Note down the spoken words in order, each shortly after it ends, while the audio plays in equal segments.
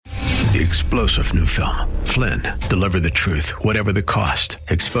The explosive new film, Flynn, deliver the truth, whatever the cost,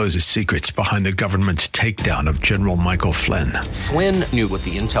 exposes secrets behind the government's takedown of General Michael Flynn. Flynn knew what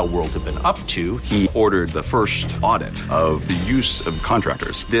the intel world had been up to. He ordered the first audit of the use of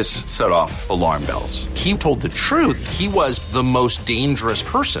contractors. This set off alarm bells. He told the truth. He was the most dangerous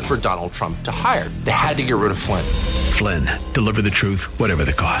person for Donald Trump to hire. They had to get rid of Flynn. Flynn, deliver the truth, whatever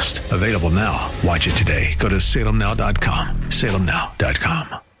the cost. Available now. Watch it today. Go to salemnow.com.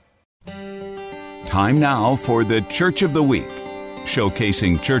 salemnow.com. Time now for the Church of the Week,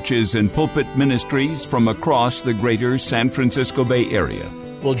 showcasing churches and pulpit ministries from across the greater San Francisco Bay Area.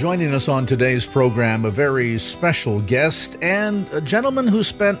 Well, joining us on today's program, a very special guest and a gentleman who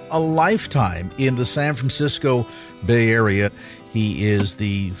spent a lifetime in the San Francisco Bay Area. He is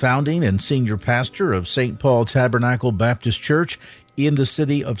the founding and senior pastor of St. Paul Tabernacle Baptist Church in the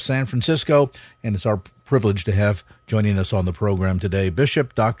city of San Francisco, and it's our privilege to have joining us on the program today,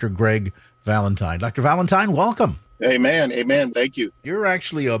 Bishop Dr. Greg Valentine. Dr. Valentine, welcome. Amen. Amen. Thank you. You're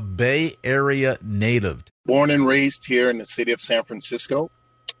actually a Bay Area native. Born and raised here in the city of San Francisco.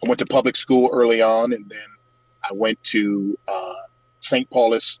 I went to public school early on, and then I went to St.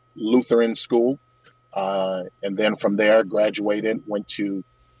 Paul's Lutheran School. And then from there, graduated, went to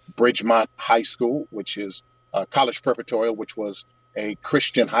Bridgemont High School, which is college preparatory, which was a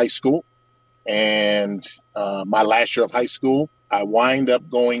Christian high school. And my last year of high school, I wind up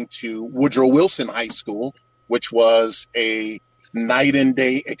going to Woodrow Wilson High School, which was a night and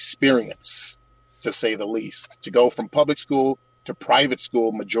day experience, to say the least. To go from public school to private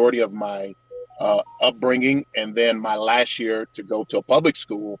school, majority of my upbringing, and then my last year to go to a public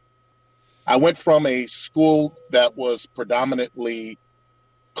school. I went from a school that was predominantly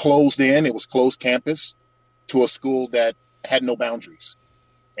closed in, it was closed campus, to a school that had no boundaries.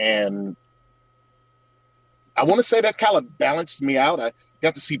 And I want to say that kind of balanced me out. I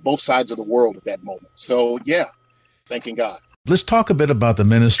got to see both sides of the world at that moment. So, yeah, thanking God. Let's talk a bit about the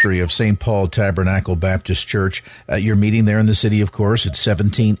ministry of St. Paul Tabernacle Baptist Church. You're meeting there in the city, of course. It's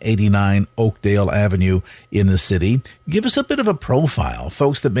 1789 Oakdale Avenue in the city. Give us a bit of a profile.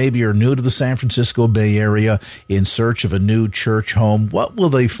 Folks that maybe are new to the San Francisco Bay Area in search of a new church home, what will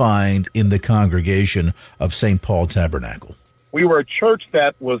they find in the congregation of St. Paul Tabernacle? We were a church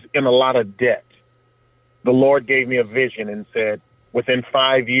that was in a lot of debt. The Lord gave me a vision and said, within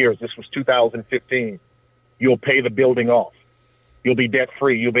 5 years, this was 2015, you'll pay the building off. You'll be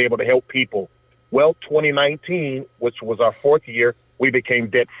debt-free. You'll be able to help people. Well, 2019, which was our fourth year, we became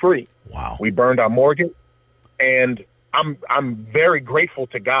debt-free. Wow. We burned our mortgage, and I'm very grateful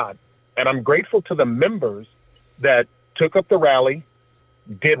to God, and I'm grateful to the members that took up the rally,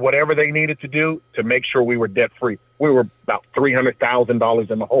 did whatever they needed to do to make sure we were debt-free. We were about $300,000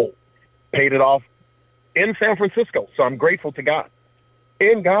 in the hole, paid it off in San Francisco. So I'm grateful to God.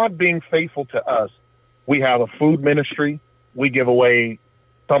 In God being faithful to us, we have a food ministry. We give away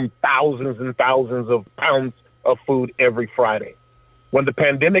some thousands and thousands of pounds of food every Friday. When the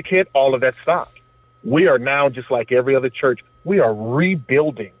pandemic hit, all of that stopped. We are now, just like every other church, we are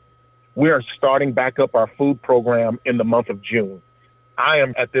rebuilding. We are starting back up our food program in the month of June. I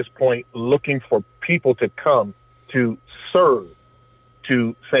am at this point looking for people to come to serve,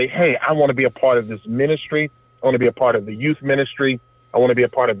 to say, hey, I want to be a part of this ministry. I want to be a part of the youth ministry. I want to be a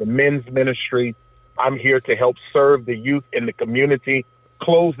part of the men's ministry. I'm here to help serve the youth in the community.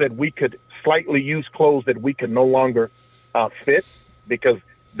 Clothes that we could, slightly used clothes that we could no longer fit because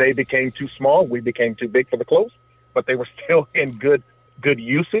they became too small. We became too big for the clothes, but they were still in good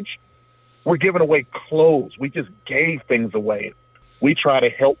usage. We're giving away clothes. We just gave things away. We try to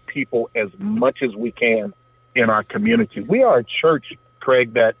help people as much as we can in our community. We are a church,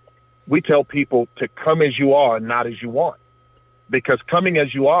 Craig, that we tell people to come as you are, not as you want. Because coming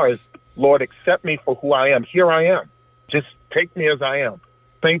as you are is, Lord, accept me for who I am. Here I am. Just take me as I am.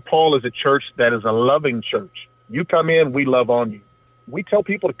 St. Paul is a church that is a loving church. You come in, we love on you. We tell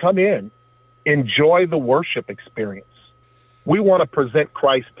people to come in, enjoy the worship experience. We want to present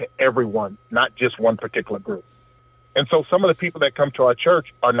Christ to everyone, not just one particular group. And so some of the people that come to our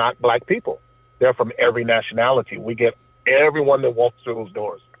church are not black people. They're from every nationality. We get everyone that walks through those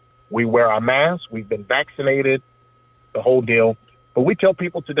doors. We wear our masks. We've been vaccinated, the whole deal. But we tell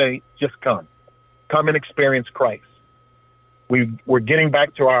people today, just come. Come and experience Christ. We're getting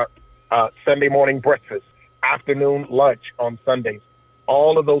back to our Sunday morning breakfast, afternoon lunch on Sundays,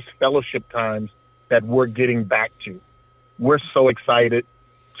 all of those fellowship times that we're getting back to. We're so excited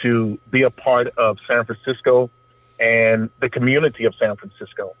to be a part of San Francisco and the community of San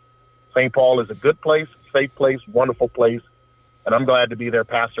Francisco. St. Paul is a good place, safe place, wonderful place, and I'm glad to be their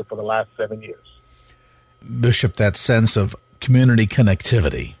pastor for the last 7 years. Bishop, that sense of community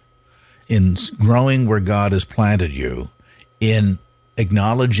connectivity, in growing where God has planted you, in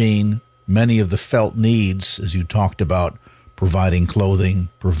acknowledging many of the felt needs, as you talked about, providing clothing,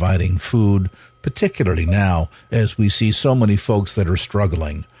 providing food, particularly now as we see so many folks that are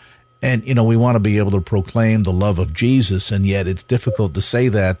struggling. And, we want to be able to proclaim the love of Jesus, and yet it's difficult to say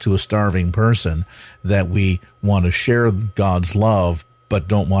that to a starving person, that we want to share God's love but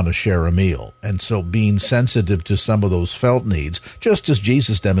don't want to share a meal. And so being sensitive to some of those felt needs, just as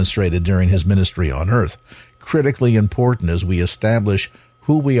Jesus demonstrated during his ministry on earth, critically important as we establish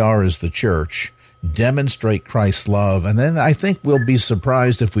who we are as the church, demonstrate Christ's love, and then I think we'll be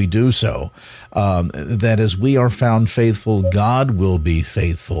surprised if we do so, that as we are found faithful, God will be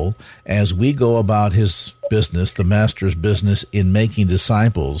faithful as we go about his business, the Master's business in making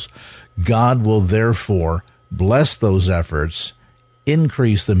disciples. God will therefore bless those efforts,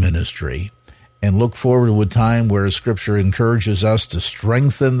 increase the ministry, and look forward to a time where Scripture encourages us to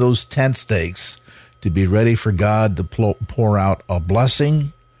strengthen those tent stakes, to be ready for God to pour out a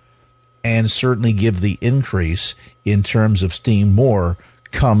blessing, and certainly give the increase in terms of seeing more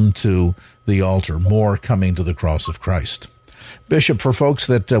come to the altar, more coming to the cross of Christ. Bishop, for folks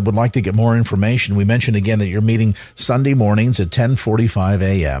that would like to get more information, we mentioned again that you're meeting Sunday mornings at 10:45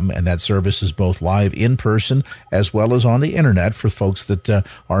 a.m., and that service is both live in person as well as on the internet for folks that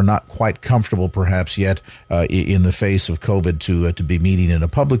are not quite comfortable perhaps yet in the face of COVID to be meeting in a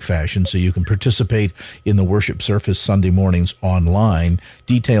public fashion, so you can participate in the worship service Sunday mornings online.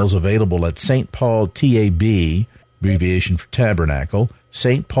 Details available at St. Paul TAB, abbreviation for Tabernacle,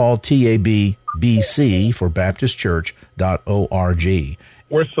 St. Paul TAB BC for baptistchurch.org.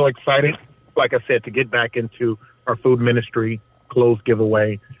 We're so excited, like I said, to get back into our food ministry, clothes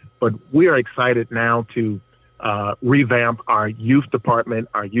giveaway. But we are excited now to revamp our youth department,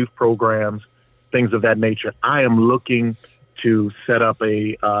 our youth programs, things of that nature. I am looking to set up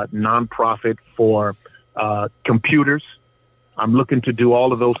a nonprofit for computers. I'm looking to do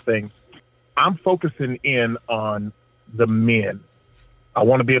all of those things. I'm focusing in on the men. I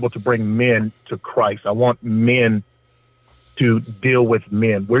want to be able to bring men to Christ. I want men to deal with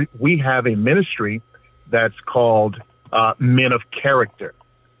men. We have a ministry that's called Men of Character.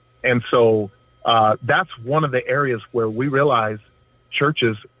 And so that's one of the areas where we realize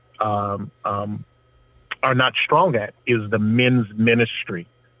churches are not strong at, is the men's ministry.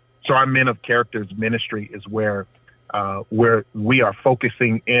 So our Men of Character's ministry is where we are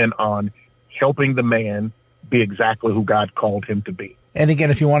focusing in on helping the man be exactly who God called him to be. And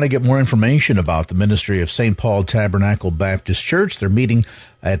again, if you want to get more information about the ministry of St. Paul Tabernacle Baptist Church, they're meeting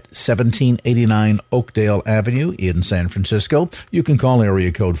at 1789 Oakdale Avenue in San Francisco. You can call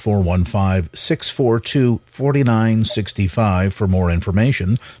area code 415-642-4965 for more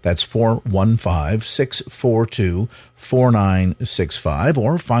information. That's 415-642-4965,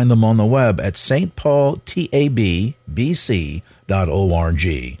 or find them on the web at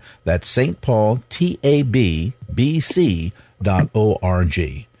stpaultabbc.org. That's stpaultabbc.org.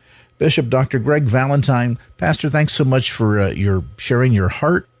 Bishop Dr. Greg Valentine, Pastor, thanks so much for your sharing your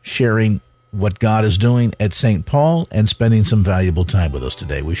heart, sharing what God is doing at St. Paul, and spending some valuable time with us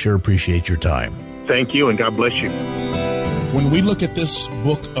today. We sure appreciate your time. Thank you, and God bless you. When we look at this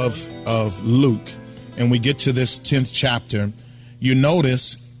book of Luke, and we get to this 10th chapter, you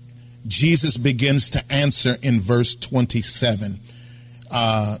notice Jesus begins to answer in verse 27.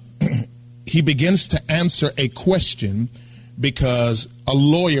 He begins to answer a question because a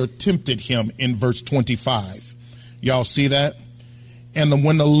lawyer tempted him in verse 25. Y'all see that? And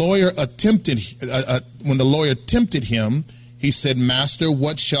when the lawyer tempted him, he said, "Master,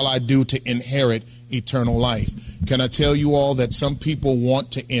 what shall I do to inherit eternal life?" Can I tell you all that some people want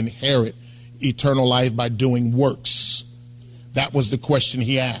to inherit eternal life by doing works? That was the question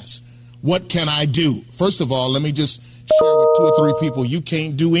he asked. What can I do? First of all, let me just share with 2 or 3 people, you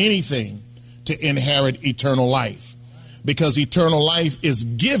can't do anything to inherit eternal life, because eternal life is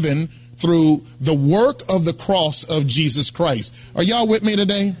given through the work of the cross of Jesus Christ. Are y'all with me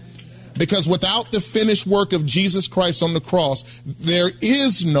today? Because without the finished work of Jesus Christ on the cross, there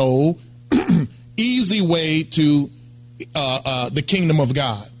is no easy way to the kingdom of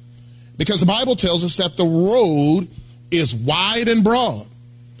God. Because the Bible tells us that the road is wide and broad,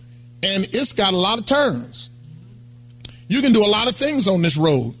 and it's got a lot of turns. You can do a lot of things on this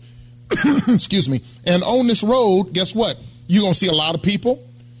road. Excuse me. And on this road, guess what? You're going to see a lot of people.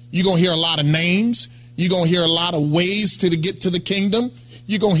 You're going to hear a lot of names. You're going to hear a lot of ways to get to the kingdom.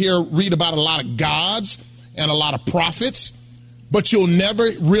 You're going to read about a lot of gods and a lot of prophets. But you'll never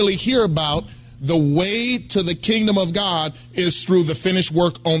really hear about the way to the kingdom of God is through the finished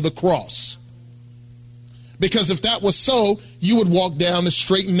work on the cross. Because if that was so, you would walk down the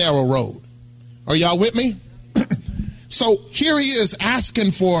straight and narrow road. Are y'all with me? So here he is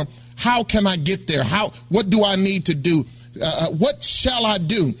asking for, how can I get there? What do I need to do? What shall I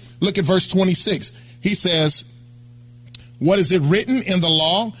do? Look at verse 26. He says, what is it written in the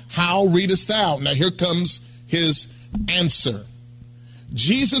law? How readest thou? Now here comes his answer.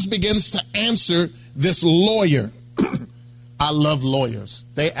 Jesus begins to answer this lawyer. I love lawyers.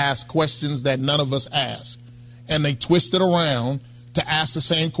 They ask questions that none of us ask. And they twist it around to ask the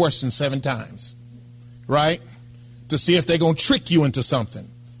same question 7 times. Right? To see if they're going to trick you into something.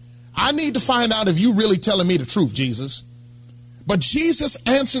 I need to find out if you really telling me the truth, Jesus. But Jesus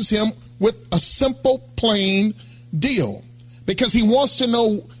answers him with a simple, plain deal. Because he wants to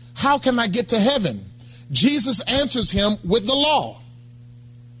know, how can I get to heaven? Jesus answers him with the law.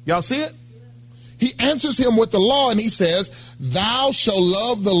 Y'all see it? He answers him with the law, and he says, thou shalt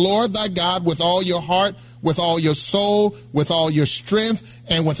love the Lord thy God with all your heart, with all your soul, with all your strength,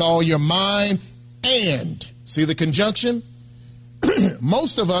 and with all your mind. And, see the conjunction?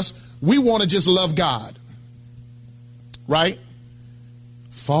 Most of us, we want to just love God. Right?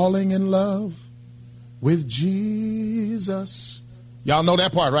 Falling in love with Jesus. Y'all know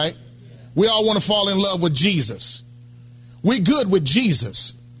that part, right? We all want to fall in love with Jesus. We good with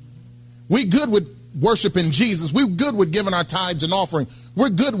Jesus. We good with worshiping Jesus. We're good with giving our tithes and offering. We're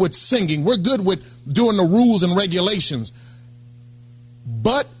good with singing. We're good with doing the rules and regulations.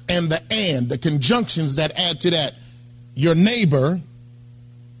 But and the conjunctions that add to that, your neighbor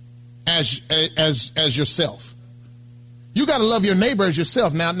as yourself. You got to love your neighbor as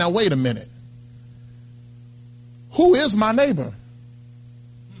yourself. Now wait a minute. Who is my neighbor?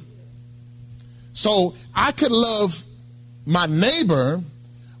 So I could love my neighbor,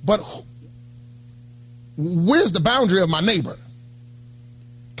 but where's the boundary of my neighbor?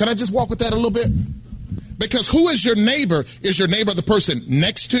 Can I just walk with that a little bit? Because who is your neighbor? Is your neighbor the person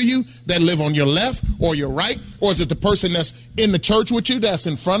next to you that live on your left or your right? Or is it the person that's in the church with you, that's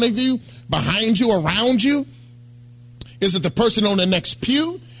in front of you, behind you, around you? Is it the person on the next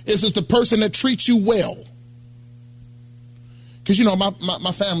pew? Is it the person that treats you well? Because,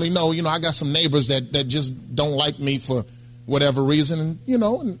 my family know, I got some neighbors that just don't like me for whatever reason. And,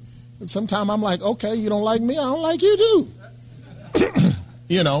 and sometimes I'm like, okay, you don't like me, I don't like you too.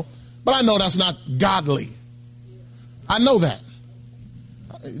 But I know that's not godly. I know that.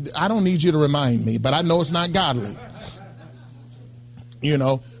 I don't need you to remind me, but I know it's not godly.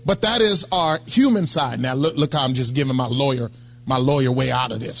 But that is our human side. Now, look how I'm just giving my lawyer way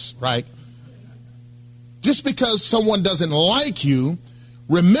out of this, right? Just because someone doesn't like you,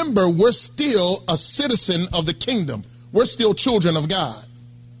 remember, we're still a citizen of the kingdom. We're still children of God.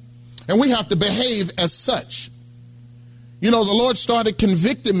 And we have to behave as such. The Lord started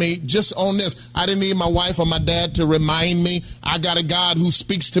convicting me just on this. I didn't need my wife or my dad to remind me. I got a God who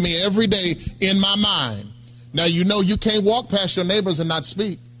speaks to me every day in my mind. Now, you can't walk past your neighbors and not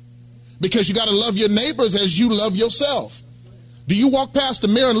speak. Because you got to love your neighbors as you love yourself. Do you walk past the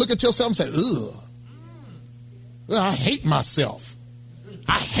mirror and look at yourself and say, ugh, I hate myself.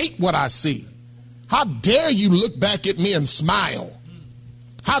 I hate what I see. How dare you look back at me and smile?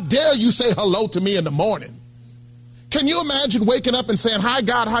 How dare you say hello to me in the morning? Can you imagine waking up and saying, hi,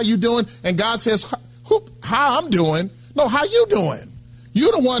 God, how you doing? And God says, how I'm doing? No, how you doing?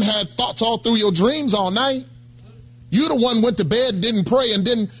 You the one had thoughts all through your dreams all night. You the one went to bed and didn't pray and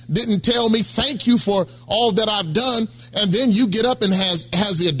didn't tell me thank you for all that I've done. And then you get up and has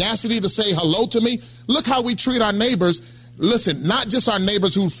the audacity to say hello to me. Look how we treat our neighbors. Listen, not just our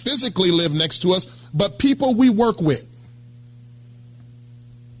neighbors who physically live next to us, but people we work with.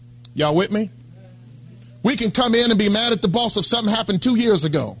 Y'all with me? We can come in and be mad at the boss if something happened 2 years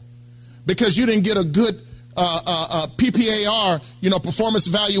ago because you didn't get a good PPAR, performance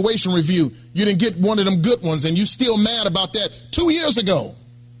evaluation review. You didn't get one of them good ones, and you still mad about that 2 years ago.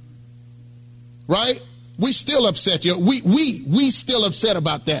 Right? We still upset you. We still upset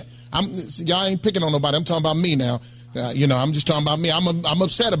about that. Y'all ain't picking on nobody. I'm talking about me now. I'm just talking about me. I'm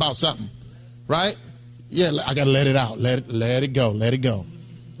upset about something. Right? Yeah, I got to let it out. Let it go. Let it go.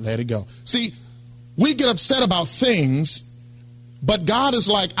 Let it go. See, we get upset about things, but God is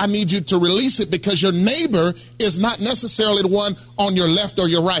like, I need you to release it because your neighbor is not necessarily the one on your left or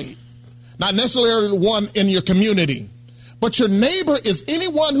your right. Not necessarily the one in your community. But your neighbor is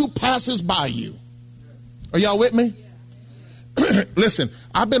anyone who passes by you. Are y'all with me? Listen,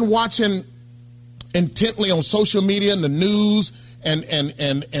 I've been watching intently on social media and the news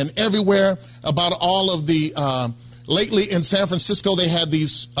and everywhere about all of the lately in San Francisco, they had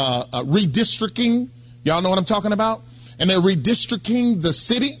these redistricting. Y'all know what I'm talking about? And they're redistricting the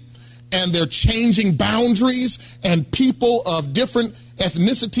city. and they're changing boundaries, and people of different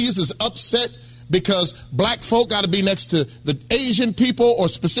ethnicities is upset because black folk got to be next to the Asian people, or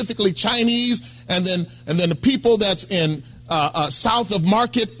specifically Chinese, and then the people that's in south of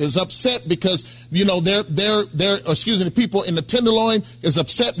Market is upset because, you know, the people in the Tenderloin is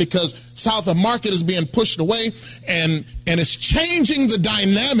upset because south of Market is being pushed away, and it's changing the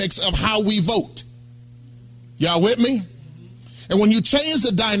dynamics of how we vote. Y'all with me? And when you change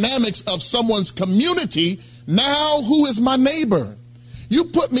the dynamics of someone's community, now who is my neighbor? You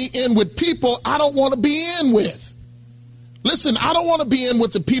put me in with people I don't want to be in with. Listen, I don't want to be in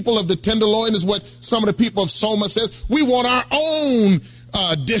with the people of the Tenderloin, is what some of the people of Soma says. We want our own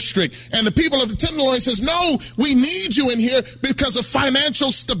district. And the people of the Tenderloin says, no, we need you in here because of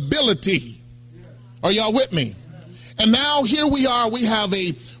financial stability. Are y'all with me? And now here we are, we have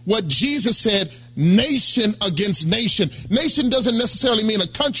what Jesus said, nation against nation. Nation doesn't necessarily mean a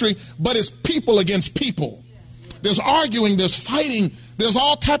country, but it's people against people. There's arguing, there's fighting, there's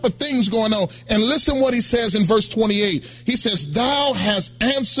all type of things going on. And listen what he says in verse 28. He says, thou hast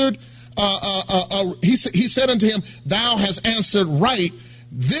answered, he said unto him, thou hast answered right,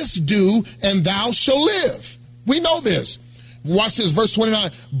 this do, and thou shalt live. We know this. Watch this, verse 29.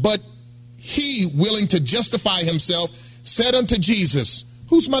 But he, willing to justify himself, said unto Jesus,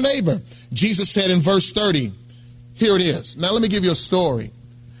 who's my neighbor? Jesus said in verse 30, here it is. Now let me give you a story.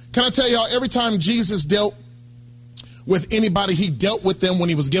 Can I tell y'all, every time Jesus dealt with anybody, he dealt with them when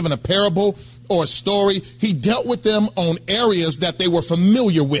he was given a parable or a story. He dealt with them on areas that they were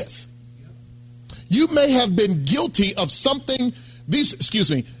familiar with. You may have been guilty of something.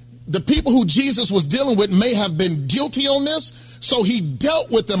 The people who Jesus was dealing with may have been guilty on this, so he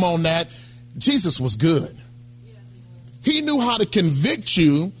dealt with them on that. Jesus was good. He knew how to convict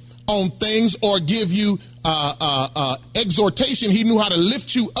you on things or give you exhortation. He knew how to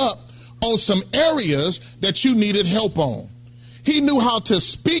lift you up on some areas that you needed help on. He knew how to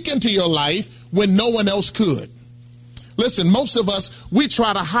speak into your life when no one else could. Listen, most of us, we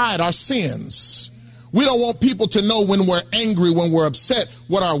try to hide our sins. We don't want people to know when we're angry, when we're upset,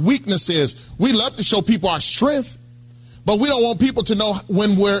 what our weakness is. We love to show people our strength, but we don't want people to know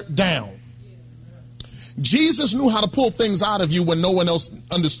when we're down. Jesus knew how to pull things out of you when no one else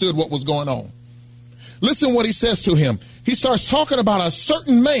understood what was going on. Listen what he says to him. He starts talking about a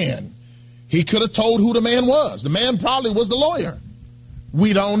certain man. He could have told who the man was. The man probably was the lawyer.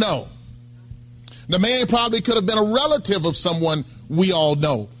 We don't know. The man probably could have been a relative of someone we all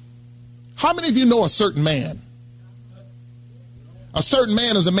know. How many of you know a certain man? A certain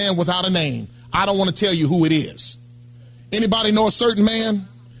man is a man without a name. I don't want to tell you who it is. Anybody know a certain man?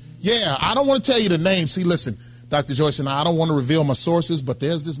 Yeah, I don't want to tell you the name. See, listen, Dr. Joyce and I don't want to reveal my sources, but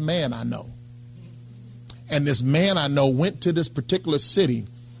there's this man I know. And this man I know went to this particular city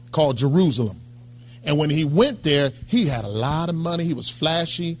called Jerusalem. And when he went there, he had a lot of money. He was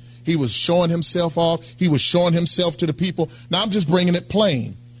flashy. He was showing himself off. He was showing himself to the people. Now, I'm just bringing it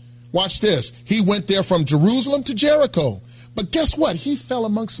plain. Watch this. He went there from Jerusalem to Jericho. But guess what? He fell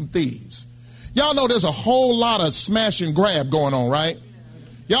amongst some thieves. Y'all know there's a whole lot of smash and grab going on, right?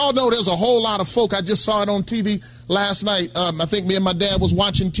 Y'all know there's a whole lot of folk. I just saw it on TV last night. I think me and my dad was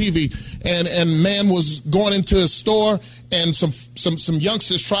watching TV, and man was going into a store, and some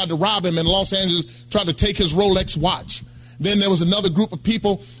youngsters tried to rob him in Los Angeles, tried to take his Rolex watch. Then there was another group of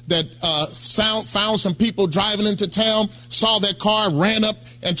people that found some people driving into town, saw their car, ran up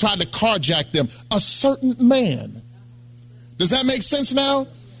and tried to carjack them. A certain man. Does that make sense now?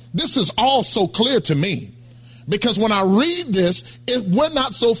 This is all so clear to me. Because when I read this, we're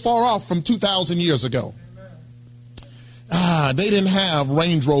not so far off from 2,000 years ago. They didn't have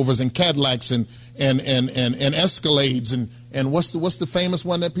Range Rovers and Cadillacs and Escalades and what's the famous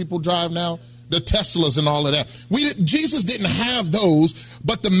one that people drive now? The Teslas and all of that. Jesus didn't have those,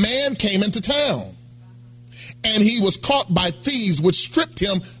 but the man came into town. And he was caught by thieves, which stripped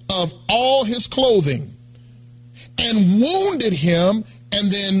him of all his clothing and wounded him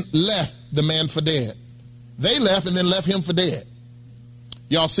and then left the man for dead. They left and then left him for dead.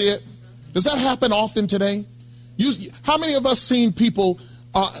 Y'all see it? Does that happen often today? How many of us seen people,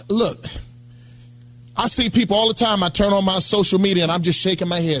 look, I see people all the time. I turn on my social media and I'm just shaking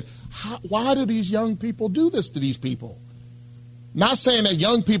my head. Why do these young people do this to these people? Not saying that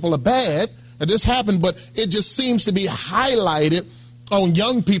young people are bad, that this happened, but it just seems to be highlighted on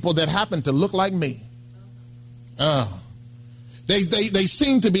young people that happen to look like me. They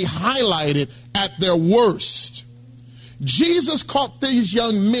seem to be highlighted at their worst. Jesus caught these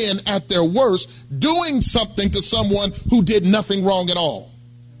young men at their worst doing something to someone who did nothing wrong at all.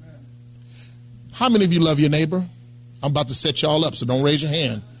 How many of you love your neighbor? I'm about to set y'all up, so don't raise your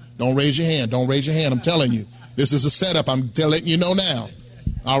hand. Don't raise your hand. Don't raise your hand. I'm telling you. This is a setup. I'm letting you know now.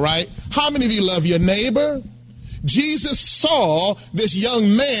 All right. How many of you love your neighbor? Jesus saw this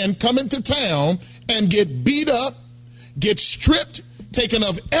young man come into town and get beat up, get stripped, taken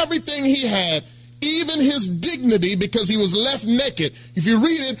of everything he had, even his dignity, because he was left naked. If you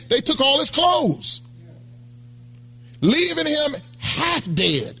read it, they took all his clothes, leaving him half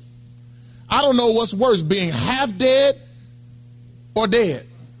dead. I don't know what's worse, being half dead or dead.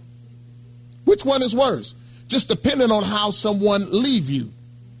 Which one is worse? Just depending on how someone leave you.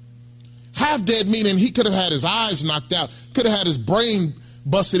 Half dead meaning he could have had his eyes knocked out, could have had his brain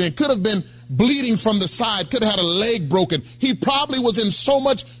busted in, could have been bleeding from the side, could have had a leg broken. He probably was in so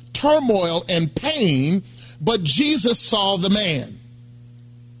much turmoil and pain, but Jesus saw the man,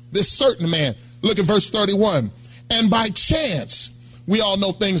 this certain man. Look at verse 31. And by chance, we all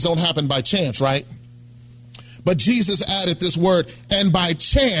know things don't happen by chance, right? But Jesus added this word, and by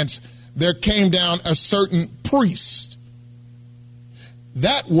chance, there came down a certain priest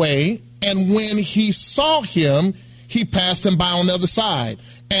that way, and when he saw him, he passed him by on the other side.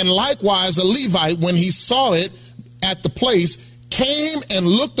 And likewise, a Levite, when he saw it at the place, came and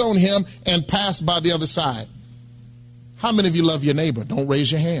looked on him and passed by the other side. How many of you love your neighbor? Don't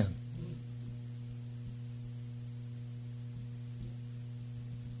raise your hand.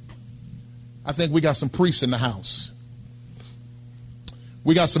 I think we got some priests in the house.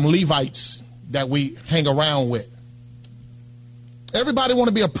 We got some Levites that we hang around with. Everybody want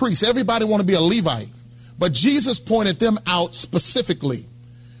to be a priest. Everybody want to be a Levite. But Jesus pointed them out specifically.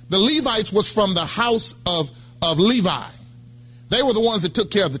 The Levites was from the house of Levi. They were the ones that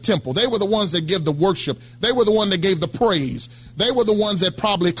took care of the temple. They were the ones that gave the worship. They were the one that gave the praise. They were the ones that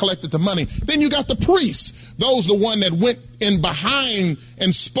probably collected the money. Then you got the priests. Those the one that went in behind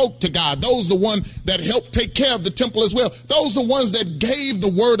and spoke to God. Those the one that helped take care of the temple as well. Those the ones that gave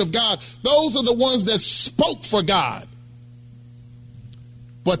the word of God. Those are the ones that spoke for God.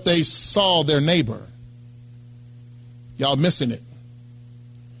 But they saw their neighbor. Y'all missing it.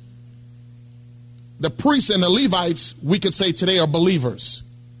 The priests and the Levites, we could say today, are believers.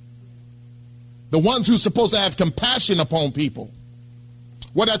 The ones who's supposed to have compassion upon people.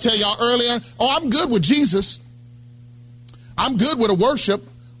 What did I tell y'all earlier? Oh, I'm good with Jesus. I'm good with a worship.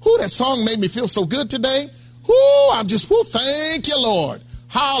 Ooh, that song made me feel so good today. Ooh, thank you, Lord.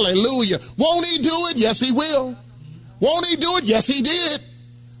 Hallelujah. Won't he do it? Yes, he will. Won't he do it? Yes, he did.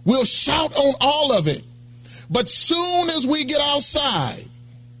 We'll shout on all of it. But soon as we get outside,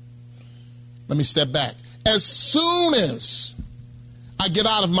 let me step back. As soon as I get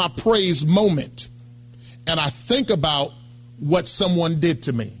out of my praise moment and I think about what someone did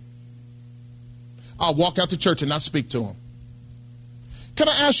to me, I'll walk out to church and not speak to them. Can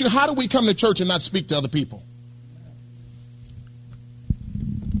I ask you, how do we come to church and not speak to other people?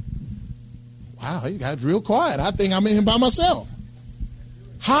 Wow, he got real quiet. I think I'm in here by myself.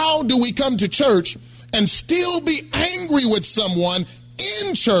 How do we come to church and still be angry with someone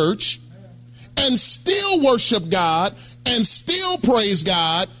in church and still worship God and still praise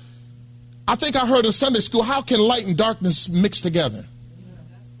God? I think I heard in Sunday school, how can light and darkness mix together?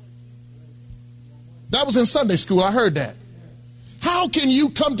 That was in Sunday school. I heard that. How can you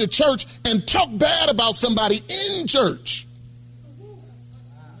come to church and talk bad about somebody in church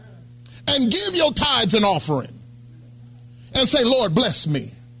and give your tithes and offering and say, Lord, bless me?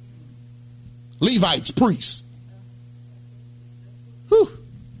 Levites, priests. Whew.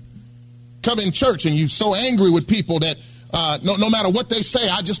 Come in church and you're so angry with people that no matter what they say,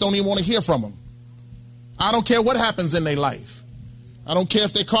 I just don't even want to hear from them. I don't care what happens in their life. I don't care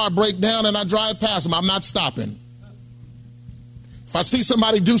if their car breaks down and I drive past them. I'm not stopping. If I see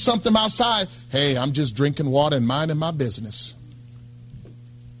somebody do something outside, hey, I'm just drinking water and minding my business.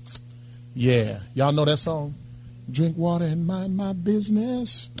 Yeah, y'all know that song? Drink water and mind my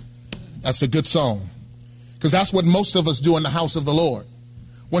business. That's a good song, because that's what most of us do in the house of the Lord.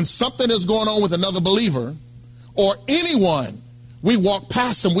 When something is going on with another believer or anyone, we walk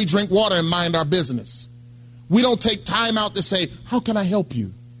past them, we drink water and mind our business. We don't take time out to say, how can I help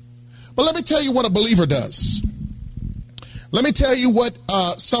you? But let me tell you what a believer does. Let me tell you what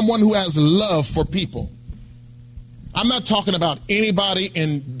someone who has love for people. I'm not talking about anybody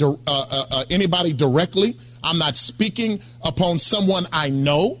directly. I'm not speaking upon someone I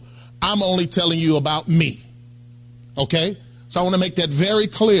know. I'm only telling you about me. Okay? So I want to make that very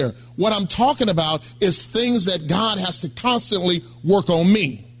clear. What I'm talking about is things that God has to constantly work on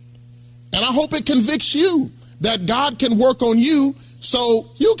me. And I hope it convicts you that God can work on you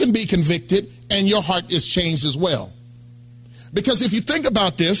so you can be convicted and your heart is changed as well. Because if you think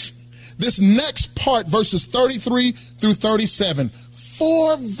about this next part, verses 33 through 37,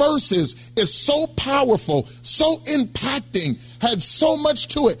 4 verses is so powerful, so impacting, had so much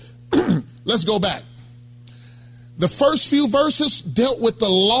to it. Let's go back. The first few verses dealt with the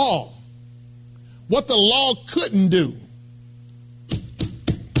law, what the law couldn't do,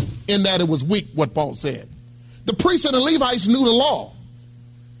 in that it was weak, what Paul said. The priests and the Levites knew the law.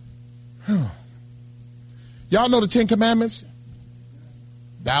 Y'all know the 10 Commandments?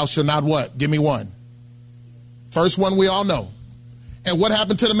 Thou shalt not what? Give me one. First one we all know. And what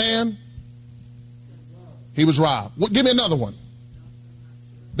happened to the man? He was robbed. Well, give me another one.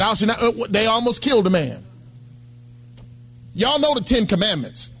 Thou shalt not. They almost killed a man. Y'all know the 10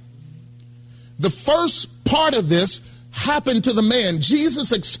 Commandments. The first part of this happened to the man.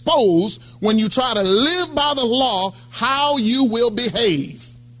 Jesus exposed, when you try to live by the law, how you will behave.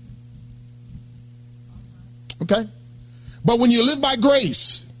 Okay? But when you live by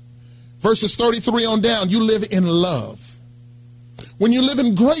grace, verses 33 on down, you live in love. When you live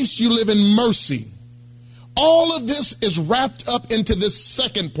in grace, you live in mercy. All of this is wrapped up into this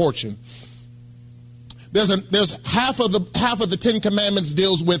second portion. There's half of the 10 Commandments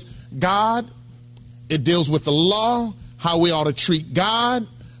deals with God. It deals with the law, how we ought to treat God,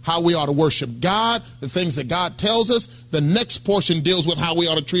 how we ought to worship God, the things that God tells us. The next portion deals with how we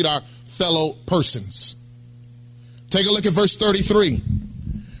ought to treat our fellow persons. Take a look at verse 33.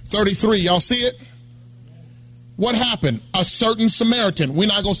 33, y'all see it? What happened? A certain Samaritan. We're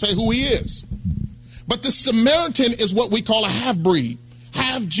not going to say who he is. But the Samaritan is what we call a half-breed.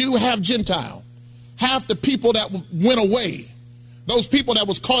 Half Jew, half Gentile. Half the people that went away. Those people that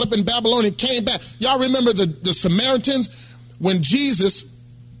was caught up in Babylon and came back. Y'all remember the Samaritans? When Jesus,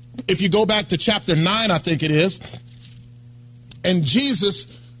 if you go back to chapter 9, I think it is, and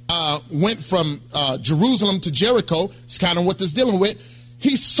Jesus went from Jerusalem to Jericho, it's kind of what this is dealing with.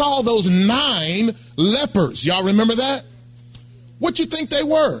 He saw those 9 lepers. Y'all remember that? What you think they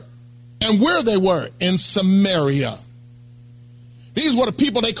were? And where they were? In Samaria. These were the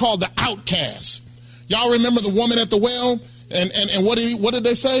people they called the outcasts. Y'all remember the woman at the well? And what did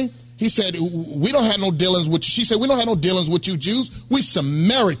they say? He said, we don't have no dealings with you. She said, we don't have no dealings with you Jews. We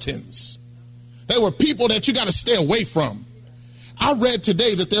Samaritans. They were people that you got to stay away from. I read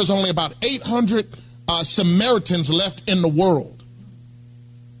today that there's only about 800 Samaritans left in the world.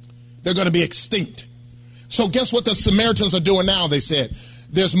 They're going to be extinct. So guess what the Samaritans are doing now, they said.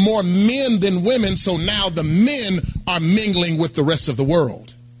 There's more men than women, so now the men are mingling with the rest of the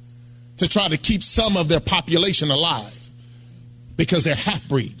world to try to keep some of their population alive because they're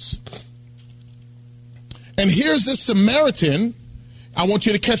half-breeds. And here's this Samaritan. I want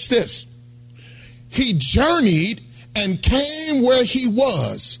you to catch this. He journeyed and came where he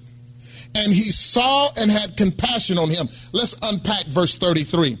was, and he saw and had compassion on him. Let's unpack verse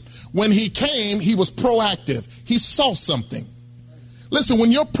 33. When he came, he was proactive. He saw something. Listen,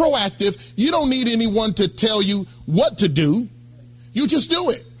 when you're proactive, you don't need anyone to tell you what to do. You just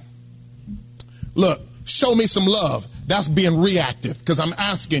do it. Look, show me some love. That's being reactive because I'm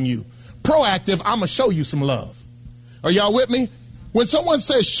asking you. Proactive, I'm going to show you some love. Are y'all with me? When someone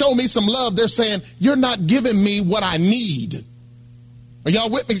says, show me some love, they're saying, you're not giving me what I need. Are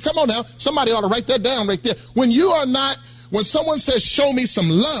y'all with me? Come on now. Somebody ought to write that down right there. When someone says, show me some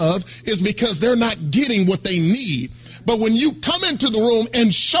love, is because they're not getting what they need. But when you come into the room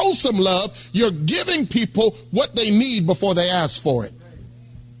and show some love, you're giving people what they need before they ask for it.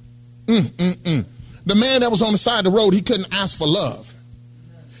 The man that was on the side of the road, he couldn't ask for love.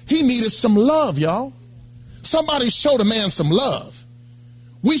 He needed some love, y'all. Somebody showed a man some love.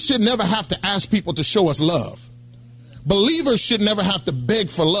 We should never have to ask people to show us love. Believers should never have to beg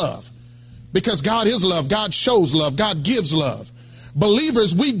for love because God is love. God shows love. God gives love.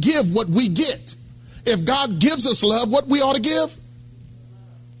 Believers, we give what we get. If God gives us love, what we ought to give?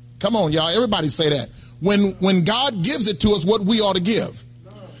 Come on, y'all. Everybody say that. When God gives it to us, what we ought to give?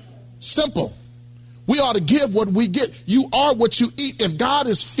 Simple. We ought to give what we get. You are what you eat. If God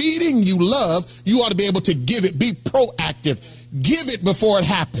is feeding you love, you ought to be able to give it. Be proactive. Give it before it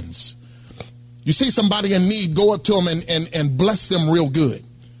happens. You see somebody in need, go up to them and bless them real good.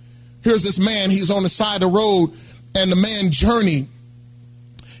 Here's this man. He's on the side of the road, and the man journeyed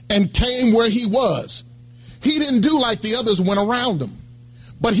and came where he was. He didn't do like the others went around him,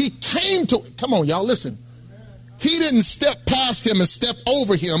 but he came to, come on, y'all, listen. He didn't step past him and step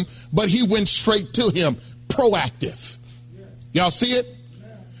over him, but he went straight to him. Proactive. Y'all see it?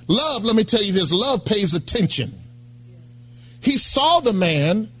 Love, let me tell you this, love pays attention. He saw the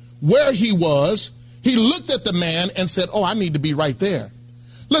man where he was. He looked at the man and said, oh, I need to be right there.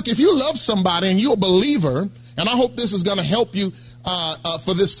 Look, if you love somebody and you're a believer, and I hope this is going to help you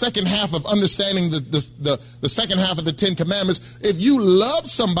for this second half of understanding the second half of the 10 Commandments. If you love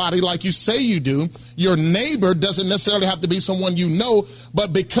somebody like you say you do, your neighbor doesn't necessarily have to be someone you know,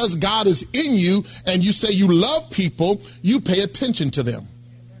 but because God is in you and you say you love people, you pay attention to them.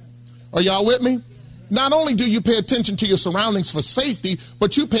 Are y'all with me? Not only do you pay attention to your surroundings for safety,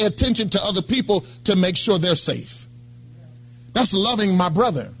 but you pay attention to other people to make sure they're safe. That's loving my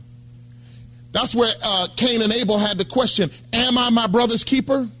brother. That's where Cain and Abel had the question, am I my brother's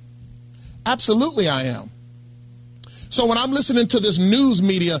keeper? Absolutely I am. So when I'm listening to this news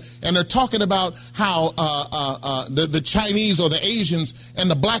media and they're talking about how the Chinese or the Asians and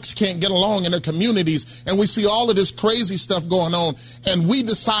the blacks can't get along in their communities, and we see all of this crazy stuff going on, and we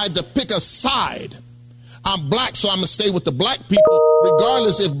decide to pick a side. I'm black, so I'm going to stay with the black people,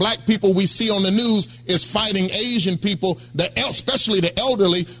 regardless if black people we see on the news is fighting Asian people, especially the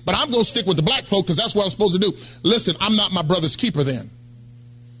elderly, but I'm going to stick with the black folk because that's what I'm supposed to do. Listen, I'm not my brother's keeper then.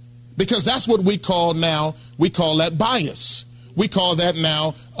 Because that's what we call now, we call that bias. We call that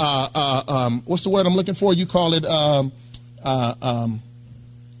now, what's the word I'm looking for? You call it,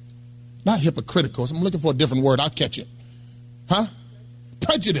 not hypocritical. I'm looking for a different word. I'll catch it. Huh?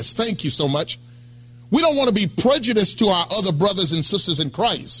 Prejudice. Thank you so much. We don't want to be prejudiced to our other brothers and sisters in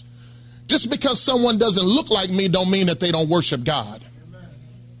Christ. Just because someone doesn't look like me don't mean that they don't worship God.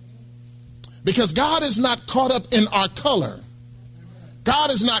 Because God is not caught up in our color.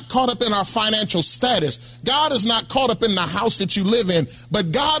 God is not caught up in our financial status. God is not caught up in the house that you live in.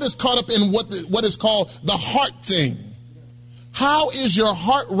 But God is caught up in what is called the heart thing. How is your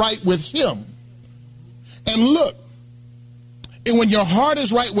heart right with him? And look, and when your heart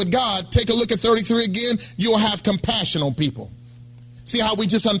is right with God, take a look at 33 again, you'll have compassion on people. See how we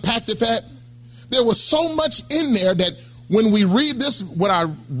just unpacked it that? There was so much in there that when we read this with our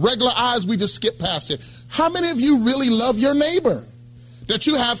regular eyes, we just skip past it. How many of you really love your neighbor? That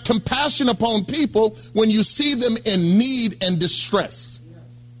you have compassion upon people when you see them in need and distress.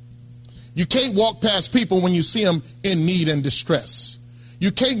 You can't walk past people when you see them in need and distress.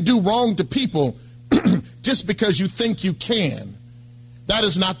 You can't do wrong to people just because you think you can. That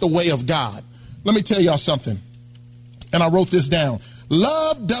is not the way of God. Let me tell y'all something. And I wrote this down.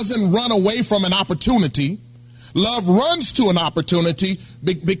 Love doesn't run away from an opportunity. Love runs to an opportunity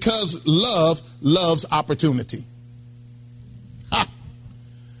because love loves opportunity. Ha.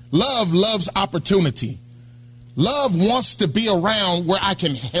 Love loves opportunity. Love wants to be around where I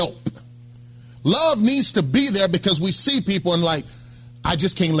can help. Love needs to be there because we see people and like, I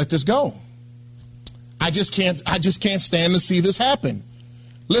just can't let this go. I just can't stand to see this happen.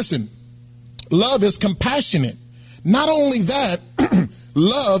 Listen, love is compassionate. Not only that,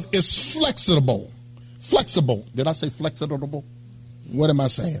 love is flexible. Flexible. Did I say flexible? What am I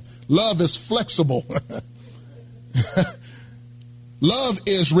saying? Love is flexible. Love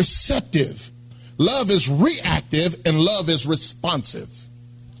is receptive. Love is reactive, and love is responsive.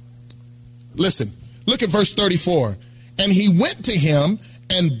 Listen, look at verse 34. And he went to him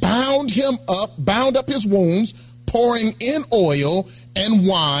and bound up his wounds, pouring in oil and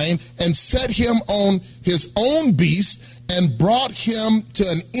wine, and set him on his own beast, and brought him to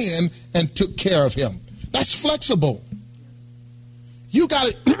an inn and took care of him. That's flexible. You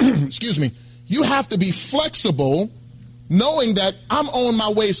got to, excuse me, you have to be flexible, knowing that I'm on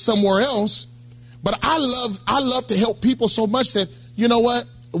my way somewhere else, but I love to help people so much that, you know what?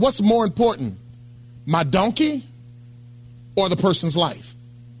 What's more important, my donkey or the person's life?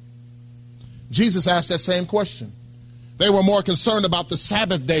 Jesus asked that same question. They were more concerned about the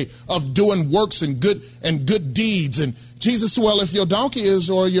Sabbath day of doing works and good deeds. And Jesus said, well, if your donkey is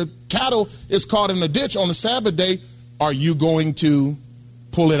or your cattle is caught in a ditch on the Sabbath day, are you going to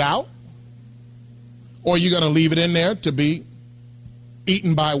pull it out? Or are you going to leave it in there to be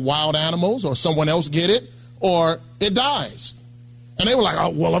eaten by wild animals, or someone else get it, or it dies? And they were like, oh,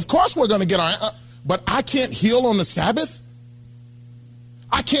 well, of course we're going to get our, but I can't heal on the Sabbath.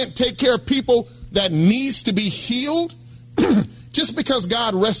 I can't take care of people that needs to be healed just because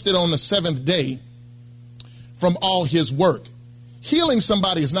God rested on the seventh day from all his work. Healing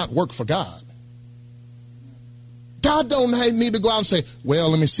somebody is not work for God. God don't need to go out and say, well,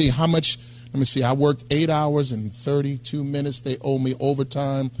 let me see how much. Let me see. I worked 8 hours and 32 minutes. They owe me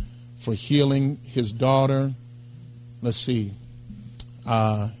overtime for healing his daughter. Let's see.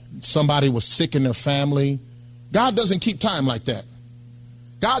 Somebody was sick in their family. God doesn't keep time like that.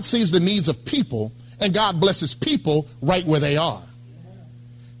 God sees the needs of people, and God blesses people right where they are.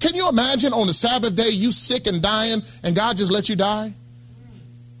 Can you imagine on the Sabbath day you sick and dying and God just let you die?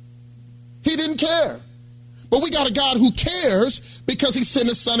 He didn't care. But we got a God who cares because he sent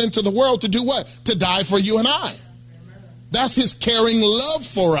his son into the world to do what? To die for you and I. That's his caring love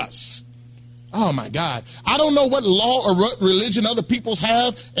for us. Oh my God. I don't know what law or what religion other people's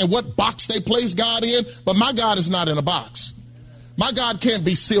have and what box they place God in, but my God is not in a box. My God can't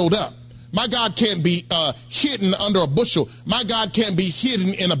be sealed up. My God can't be hidden under a bushel. My God can't be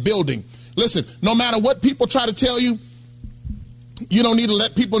hidden in a building. Listen, no matter what people try to tell you, you don't need to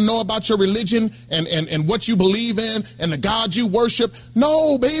let people know about your religion and what you believe in and the God you worship.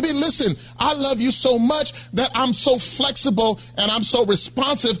 No, baby, listen, I love you so much that I'm so flexible and I'm so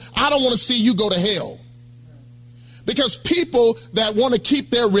responsive. I don't want to see you go to hell. Because people that want to keep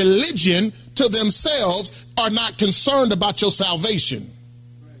their religion to themselves are not concerned about your salvation.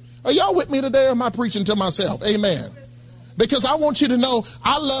 Are y'all with me today, or am I preaching to myself? Amen. Because I want you to know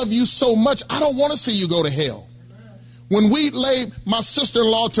I love you so much, I don't want to see you go to hell. When we laid my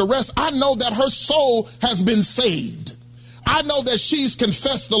sister-in-law to rest, I know that her soul has been saved. I know that she's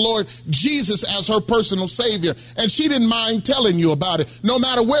confessed the Lord Jesus as her personal Savior, and she didn't mind telling you about it, no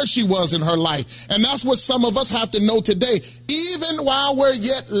matter where she was in her life. And that's what some of us have to know today. Even while we're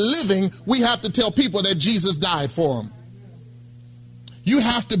yet living, we have to tell people that Jesus died for them. You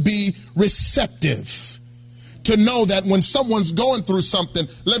have to be receptive to know that when someone's going through something,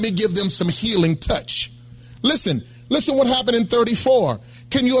 let me give them some healing touch. Listen what happened in 34.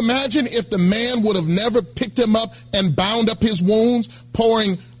 Can you imagine if the man would have never picked him up and bound up his wounds,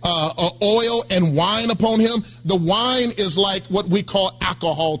 pouring oil and wine upon him? The wine is like what we call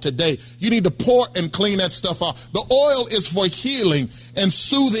alcohol today. You need to pour and clean that stuff off. The oil is for healing and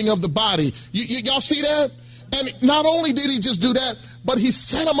soothing of the body. Y'all see that? And not only did he just do that, but he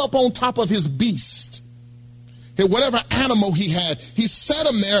set him up on top of his beast. Whatever animal he had, he set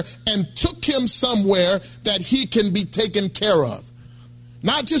him there and took him somewhere that he can be taken care of.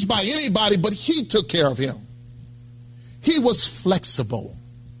 Not just by anybody, but he took care of him. He was flexible.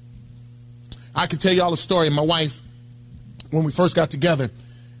 I could tell y'all a story. My wife, when we first got together,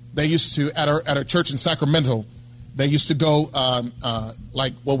 they used to, at our church in Sacramento, they used to go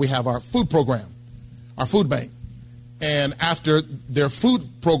we have our food program, our food bank. And after their food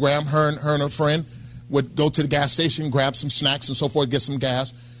program, her and her friend would go to the gas station, grab some snacks and so forth, get some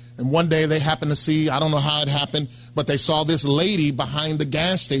gas. And one day they happened to see, I don't know how it happened, but they saw this lady behind the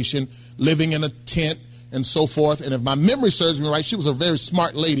gas station living in a tent and so forth. And if my memory serves me right, she was a very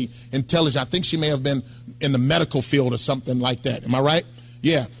smart lady, intelligent. I think she may have been in the medical field or something like that. Am I right?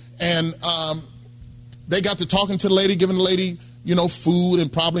 Yeah. And they got to talking to the lady, giving the lady, food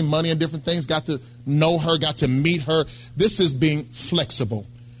and probably money and different things, got to know her, got to meet her. This is being flexible.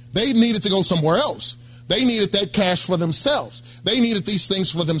 They needed to go somewhere else. They needed that cash for themselves. They needed these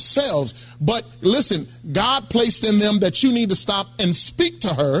things for themselves. But listen, God placed in them that you need to stop and speak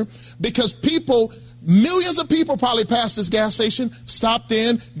to her, because millions of people probably passed this gas station, stopped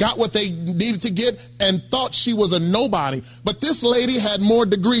in, got what they needed to get, and thought she was a nobody. But this lady had more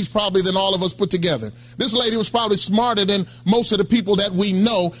degrees probably than all of us put together. This lady was probably smarter than most of the people that we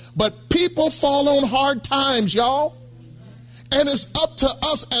know. But people fall on hard times, y'all. And it's up to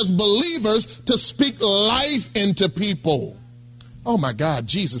us as believers to speak life into people. Oh my God,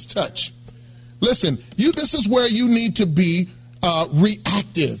 Jesus, touch. Listen, this is where you need to be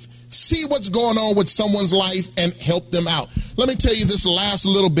reactive. See what's going on with someone's life and help them out. Let me tell you this last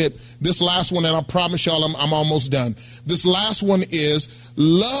one, and I promise y'all I'm almost done. This last one is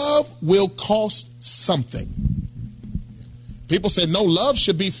love will cost something. People say, no, love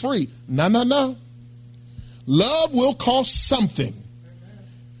should be free. No. Love will cost something.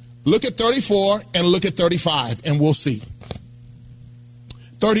 Look at 34 and look at 35 and we'll see.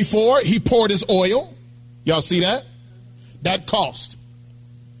 34, he poured his oil. Y'all see that? That cost.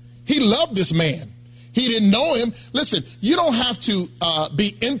 He loved this man. He didn't know him. Listen, you don't have to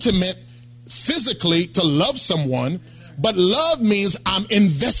be intimate physically to love someone, but love means I'm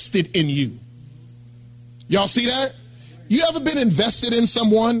invested in you. Y'all see that? You ever been invested in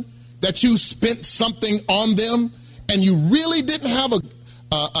someone that you spent something on them and you really didn't have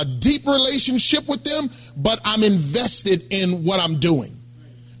a deep relationship with them, but I'm invested in what I'm doing?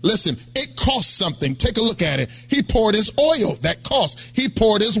 Listen, it costs something. Take a look at it. He poured his oil. That costs. He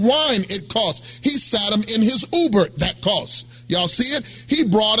poured his wine. It costs. He sat him in his Uber. That costs. Y'all see it? He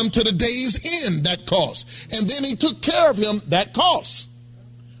brought him to the day's end. That costs. And then he took care of him. That costs.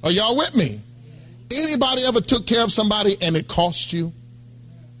 Are y'all with me? Anybody ever took care of somebody and it cost you?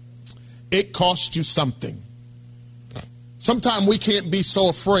 It cost you something. Sometimes we can't be so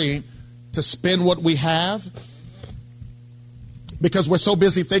afraid to spend what we have because we're so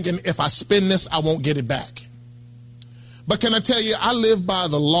busy thinking, if I spend this, I won't get it back. But can I tell you, I live by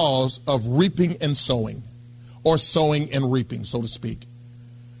the laws of reaping and sowing, or sowing and reaping, so to speak.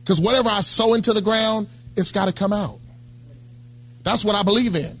 Because whatever I sow into the ground, it's got to come out. That's what I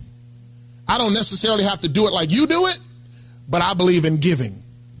believe in. I don't necessarily have to do it like you do it, but I believe in giving.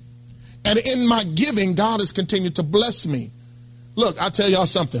 And in my giving, God has continued to bless me. Look, I'll tell y'all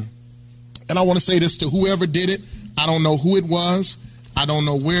something. And I want to say this to whoever did it. I don't know who it was. I don't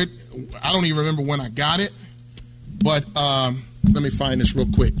know where. I don't even remember when I got it. But let me find this real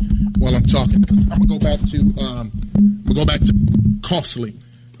quick while I'm talking. I'm gonna go back to costly.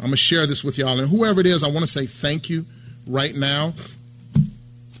 I'm gonna share this with y'all. And whoever it is, I want to say thank you right now.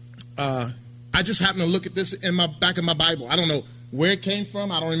 I just happened to look at this in my back of my Bible. I don't know where it came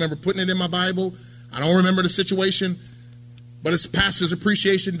from. I don't remember putting it in my Bible. I don't remember the situation. But it's Pastor's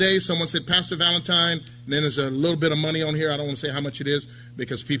Appreciation Day. Someone said Pastor Valentine. And then there's a little bit of money on here. I don't want to say how much it is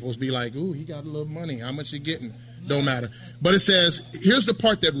because people will be like, ooh, he got a little money. How much he getting? Don't matter. But it says, here's the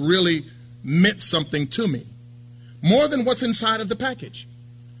part that really meant something to me. More than what's inside of the package.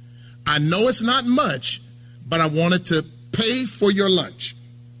 I know it's not much, but I wanted to pay for your lunch.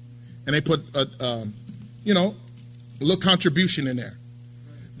 And they put a little contribution in there.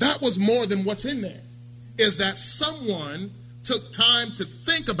 That was more than what's in there. Is that someone took time to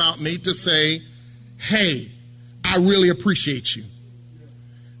think about me to say, hey, I really appreciate you.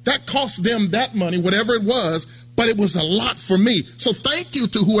 That cost them that money, whatever it was, but it was a lot for me. So thank you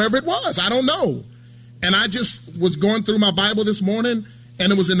to whoever it was. I don't know. And I just was going through my Bible this morning,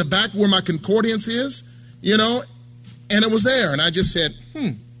 and it was in the back where my concordance is, and it was there. And I just said,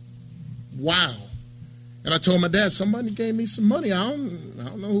 wow. And I told my dad, somebody gave me some money. I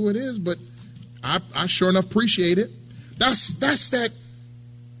don't know who it is, but I sure enough appreciate it. That's that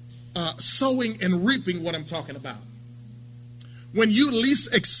sowing and reaping what I'm talking about. When you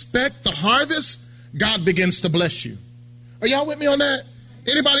least expect the harvest, God begins to bless you. Are y'all with me on that?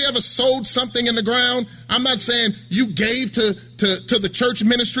 Anybody ever sowed something in the ground? I'm not saying you gave to the church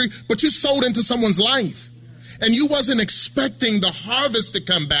ministry, but you sowed into someone's life. And you wasn't expecting the harvest to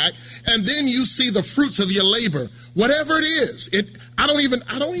come back, and then you see the fruits of your labor. Whatever it is, I don't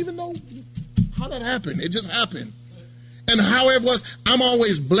even know how that happened. It just happened. And however it was, I'm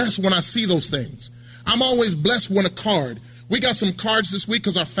always blessed when I see those things. I'm always blessed when a card. We got some cards this week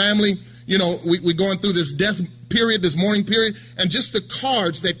because our family, we're going through this death period, this mourning period, and just the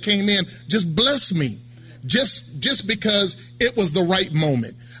cards that came in just blessed me. Just because it was the right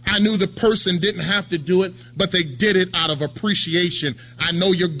moment. I knew the person didn't have to do it, but they did it out of appreciation. I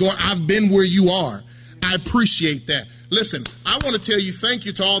know I've been where you are. I appreciate that. Listen, I want to tell you thank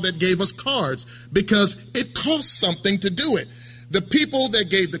you to all that gave us cards because it cost something to do it. The people that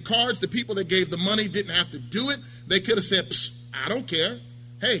gave the cards, the people that gave the money didn't have to do it. They could have said, I don't care.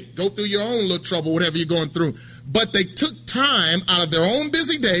 Hey, go through your own little trouble, whatever you're going through. But they took time out of their own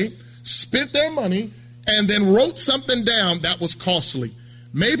busy day, spent their money, and then wrote something down that was costly.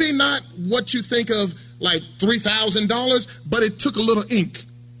 Maybe not what you think of like $3,000, but it took a little ink.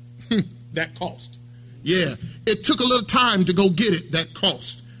 That cost. Yeah, it took a little time to go get it. That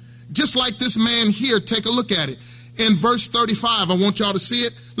cost. Just like this man here, take a look at it. In verse 35, I want y'all to see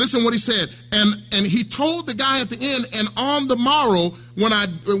it. Listen what he said. And he told the guy at the end, and on the morrow,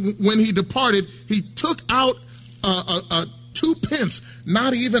 when he departed, he took out 2 pence,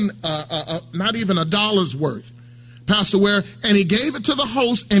 not even a dollar's worth. Pastor Ware, and he gave it to the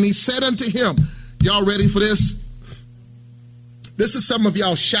host, and he said unto him, y'all ready for this? This is some of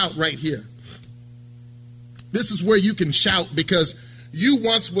y'all shout right here. This is where you can shout because you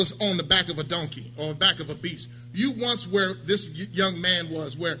once was on the back of a donkey or the back of a beast. You once where this young man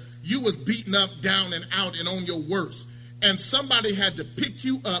was, where you was beaten up, down and out and on your worst. And somebody had to pick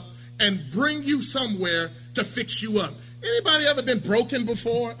you up and bring you somewhere to fix you up. Anybody ever been broken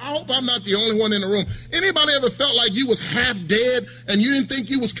before? I hope I'm not the only one in the room. Anybody ever felt like you was half dead and you didn't think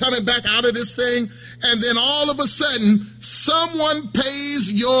you was coming back out of this thing? And then all of a sudden, someone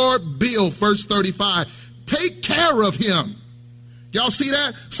pays your bill, verse 35. Take care of him. Y'all see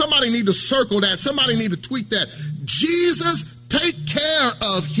that? Somebody need to circle that. Somebody need to tweet that. Jesus, take care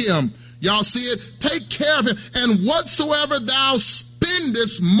of him. Y'all see it? Take care of him. And whatsoever thou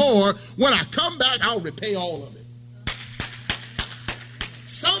spendest more, when I come back, I'll repay all of it.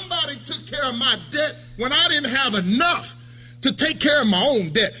 Somebody took care of my debt when I didn't have enough to take care of my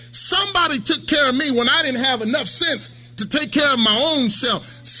own debt. Somebody took care of me when I didn't have enough sense to take care of my own self.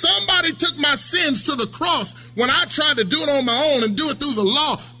 Somebody took my sins to the cross when I tried to do it on my own and do it through the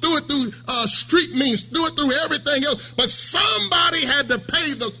law, do it through street means, do it through everything else. But somebody had to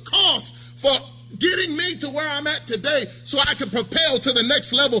pay the cost for getting me to where I'm at today so I can propel to the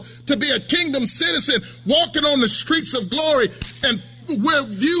next level to be a kingdom citizen, walking on the streets of glory and where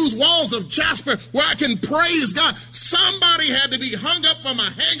views walls of jasper where I can praise God. Somebody had to be hung up for my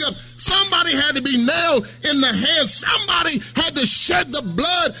hang up. Somebody had to be nailed in the hands. Somebody had to shed the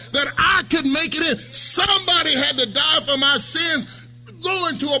blood that I could make it in. Somebody had to die for my sins, go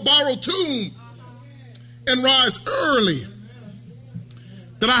into a borrowed tomb and rise early,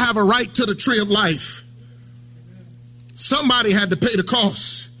 that I have a right to the tree of life. Somebody had to pay the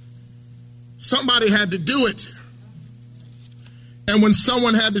cost. Somebody had to do it. And when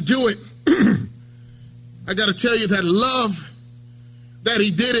someone had to do it, I got to tell you that love that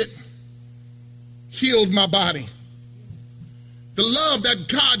he did it healed my body. The love that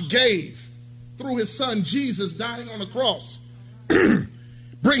God gave through his son Jesus dying on the cross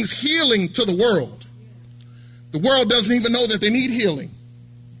brings healing to the world. The world doesn't even know that they need healing.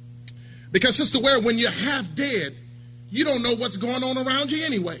 Because, Sister Ware, when you're half dead, you don't know what's going on around you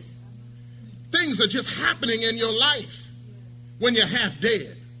anyway. Things are just happening in your life when you're half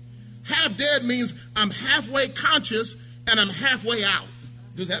dead. Half dead means I'm halfway conscious and I'm halfway out.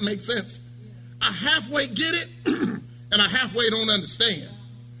 Does that make sense? I halfway get it and I halfway don't understand.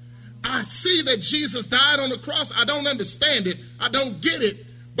 I see that Jesus died on the cross. I don't understand it. I don't get it,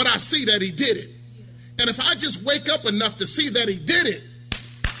 but I see that he did it. And if I just wake up enough to see that he did it,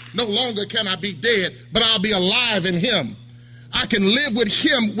 no longer can I be dead, but I'll be alive in him. I can live with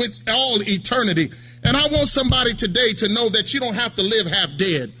him with all eternity. And I want somebody today to know that you don't have to live half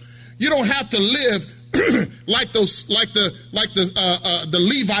dead. You don't have to live like the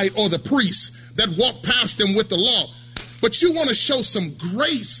Levite or the priest that walk past him with the law. But you want to show some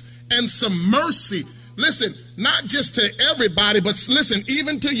grace and some mercy. Listen, not just to everybody, but listen,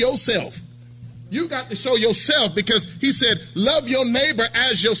 even to yourself. You got to show yourself, because he said, love your neighbor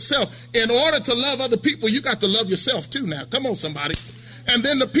as yourself. In order to love other people, you got to love yourself too now. Come on, somebody. And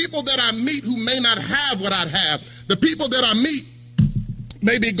then the people that I meet who may not have what I'd have, the people that I meet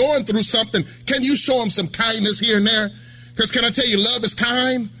may be going through something. Can you show them some kindness here and there? Because can I tell you, love is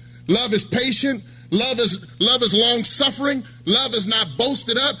kind, love is patient, love is long suffering, love is not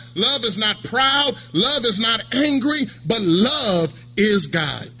boasted up, love is not proud, love is not angry, but love is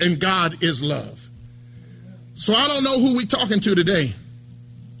God, and God is love. So I don't know who we talking to today.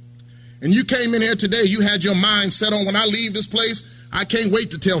 And you came in here today, you had your mind set on, when I leave this place, I can't wait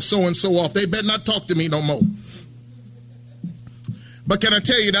to tell so-and-so off. They better not talk to me no more. But can I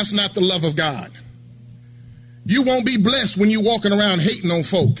tell you, that's not the love of God. You won't be blessed when you're walking around hating on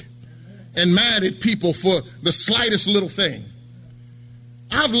folk and mad at people for the slightest little thing.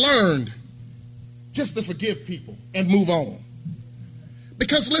 I've learned just to forgive people and move on.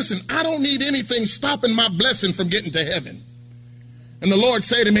 Because listen, I don't need anything stopping my blessing from getting to heaven. And the Lord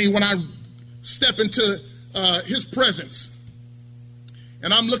say to me when I step into his presence,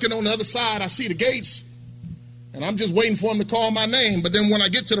 and I'm looking on the other side, I see the gates, and I'm just waiting for him to call my name. But then when I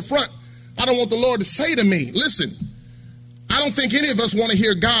get to the front, I don't want the Lord to say to me, listen, I don't think any of us want to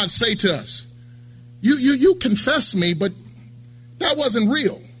hear God say to us, you confess me, but that wasn't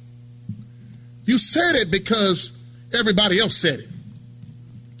real. You said it because everybody else said it.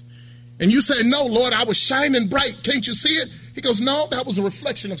 And you say, no, Lord, I was shining bright. Can't you see it? He goes, no, that was a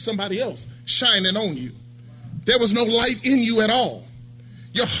reflection of somebody else shining on you. There was no light in you at all.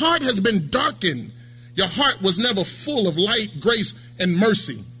 Your heart has been darkened. Your heart was never full of light, grace, and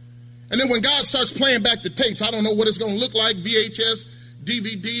mercy. And then when God starts playing back the tapes, I don't know what it's going to look like, VHS,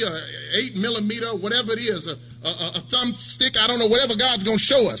 DVD, or 8 millimeter, whatever it is, a thumbstick, I don't know, whatever God's going to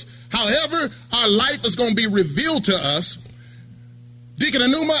show us. However, our life is going to be revealed to us. Deacon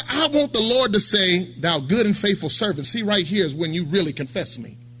Anuma, I want the Lord to say, thou good and faithful servant. See, right here is when you really confess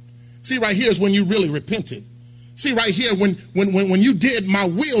me. See, right here is when you really repented. See, right here, when you did my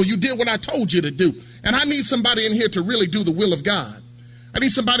will, you did what I told you to do. And I need somebody in here to really do the will of God. I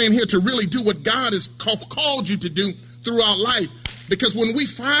need somebody in here to really do what God has called you to do throughout life. Because when we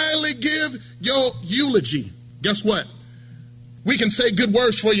finally give your eulogy, guess what? We can say good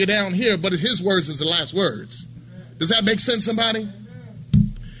words for you down here, but his words is the last words. Does that make sense, somebody?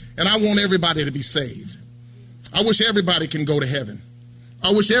 And I want everybody to be saved. I wish everybody can go to heaven.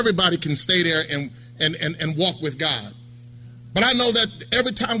 I wish everybody can stay there and walk with God. But I know that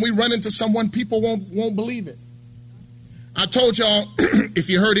every time we run into someone, people won't believe it. I told y'all, if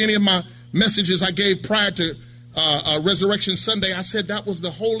you heard any of my messages I gave prior to Resurrection Sunday, I said that was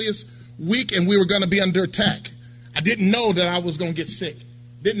the holiest week and we were going to be under attack. I didn't know that I was going to get sick.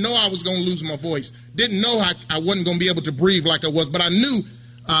 Didn't know I was going to lose my voice. Didn't know I wasn't going to be able to breathe like I was. But I knew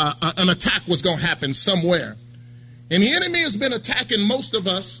an attack was going to happen somewhere. And the enemy has been attacking most of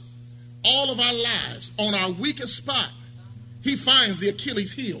us all of our lives. On our weakest spot, he finds the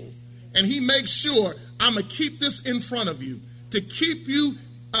Achilles heel. And he makes sure, I'm going to keep this in front of you to keep you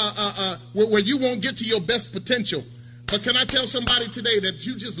where you won't get to your best potential. But can I tell somebody today that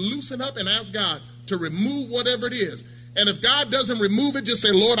you just loosen up and ask God to remove whatever it is? And if God doesn't remove it, just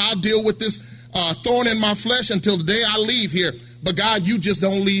say, Lord, I'll deal with this thorn in my flesh until the day I leave here. But God, you just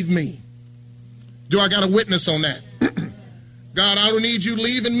don't leave me. Do I got a witness on that? God, I don't need you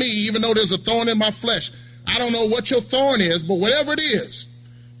leaving me, even though there's a thorn in my flesh. I don't know what your thorn is, but whatever it is,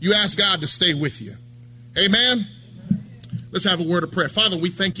 you ask God to stay with you. Amen? Let's have a word of prayer. Father, we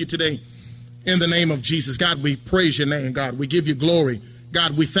thank you today in the name of Jesus. God, we praise your name, God. We give you glory.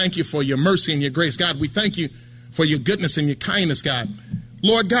 God, we thank you for your mercy and your grace. God, we thank you for your goodness and your kindness, God.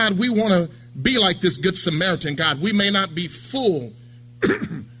 Lord God, we want to be like this good Samaritan, God. We may not be full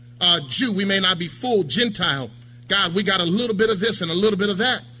Jew. We may not be full Gentile. God, we got a little bit of this and a little bit of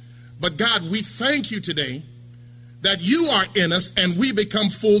that. But God, we thank you today that you are in us and we become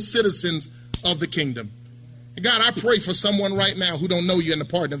full citizens of the kingdom. And God, I pray for someone right now who don't know you and the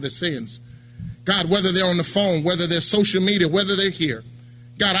pardon of their sins. God, whether they're on the phone, whether they're social media, whether they're here.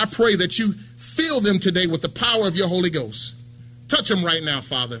 God, I pray that you fill them today with the power of your Holy Ghost. Touch them right now,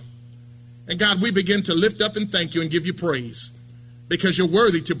 Father. And God, we begin to lift up and thank you and give you praise because you're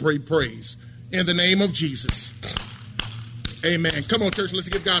worthy to be praised. In the name of Jesus. Amen. Come on, church, let's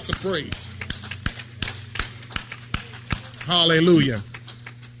give God some praise. Hallelujah.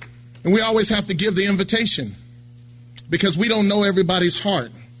 And we always have to give the invitation because we don't know everybody's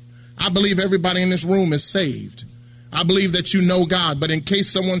heart. I believe everybody in this room is saved. I believe that you know God, but in case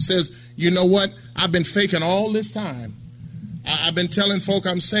someone says, you know what, I've been faking all this time. I've been telling folk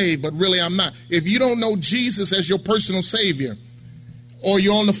I'm saved, but really I'm not. If you don't know Jesus as your personal Savior, or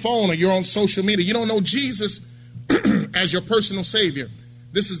you're on the phone or you're on social media, you don't know Jesus as your personal Savior,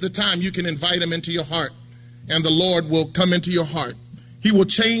 this is the time you can invite him into your heart, and the Lord will come into your heart. He will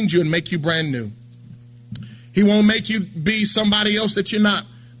change you and make you brand new. He won't make you be somebody else that you're not,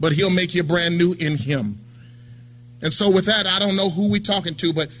 but he'll make you brand new in him. And so with that, I don't know who we're talking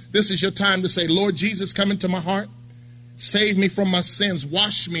to, but this is your time to say, Lord Jesus, come into my heart. Save me from my sins.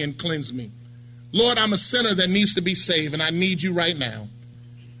 Wash me and cleanse me. Lord, I'm a sinner that needs to be saved, and I need you right now.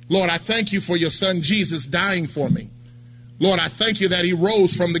 Lord, I thank you for your son Jesus dying for me. Lord, I thank you that he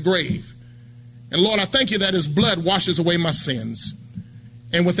rose from the grave. And Lord, I thank you that his blood washes away my sins.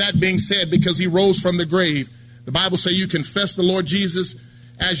 And with that being said, because he rose from the grave, the Bible says you confess the Lord Jesus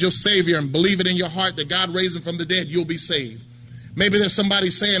as your Savior and believe it in your heart that God raised him from the dead, you'll be saved. Maybe there's somebody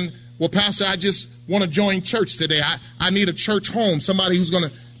saying, well, Pastor, I just want to join church today. I need a church home, somebody who's going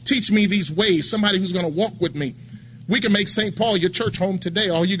to teach me these ways, somebody who's going to walk with me. We can make St. Paul your church home today.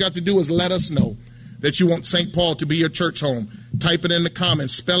 All you got to do is let us know that you want St. Paul to be your church home. Type it in the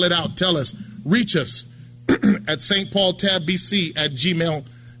comments, spell it out, tell us, reach us at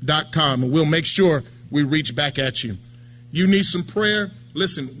stpaultabbc@gmail.com, and we'll make sure we reach back at you. You need some prayer?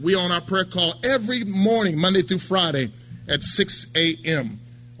 Listen, we on our prayer call every morning, Monday through Friday at 6 a.m.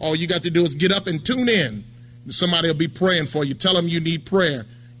 All you got to do is get up and tune in. Somebody will be praying for you. Tell them you need prayer.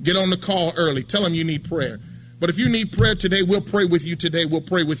 Get on the call early. Tell them you need prayer. But if you need prayer today, we'll pray with you today. We'll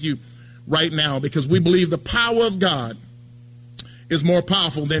pray with you right now because we believe the power of God is more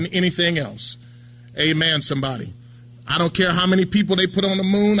powerful than anything else. Amen, somebody. I don't care how many people they put on the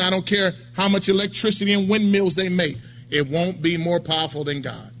moon. I don't care how much electricity and windmills they make. It won't be more powerful than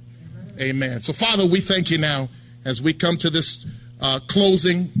God. Amen. So, Father, we thank you now as we come to this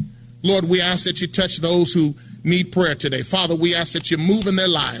closing. Lord, we ask that you touch those who need prayer today. Father, we ask that you move in their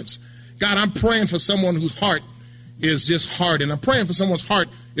lives. God, I'm praying for someone whose heart is just hardened. I'm praying for someone's heart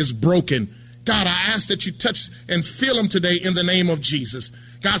is broken. God, I ask that you touch and fill them today in the name of Jesus.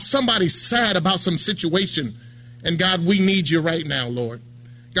 God, somebody's sad about some situation, and God, we need you right now, Lord.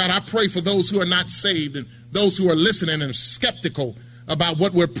 God, I pray for those who are not saved and those who are listening and skeptical about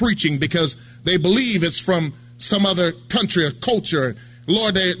what we're preaching because they believe it's from some other country or culture.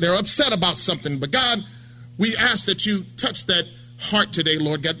 Lord, they're upset about something. But God, we ask that you touch that heart today,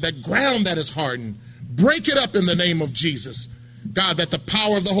 Lord, God, that ground that is hardened. Break it up in the name of Jesus. God, that the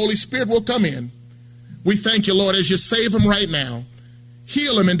power of the Holy Spirit will come in. We thank you, Lord, as you save them right now.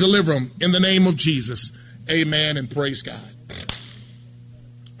 Heal them and deliver them in the name of Jesus. Amen and praise God.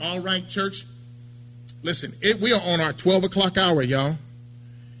 All right, church. Listen, we are on our 12 o'clock hour, y'all.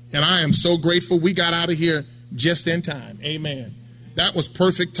 And I am so grateful we got out of here just in time. Amen. That was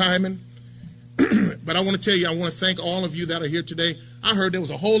perfect timing. But I want to tell you, I want to thank all of you that are here today. I heard there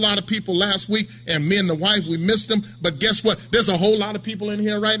was a whole lot of people last week, and me and the wife, we missed them. But guess what? There's a whole lot of people in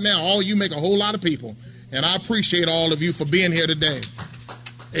here right now. All you make a whole lot of people. And I appreciate all of you for being here today.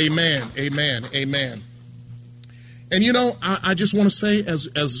 Amen, amen, amen. And you know, I just want to say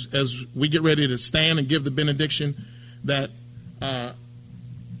as we get ready to stand and give the benediction that I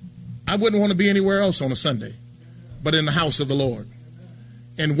wouldn't want to be anywhere else on a Sunday. but in the house of the Lord,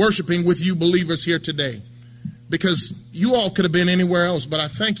 and worshiping with you believers here today, because you all could have been anywhere else, but I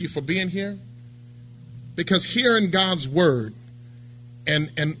thank you for being here, because hearing God's word,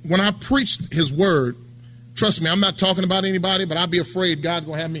 and when I preach his word, trust me, I'm not talking about anybody, but I'd be afraid God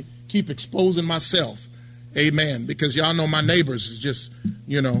going to have me keep exposing myself. Amen. Because y'all know my neighbors is just,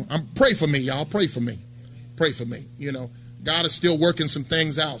 pray for me, y'all. Pray for me. Pray for me. God is still working some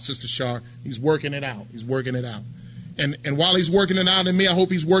things out, Sister Shar. He's working it out. He's working it out. And while he's working it out in me, I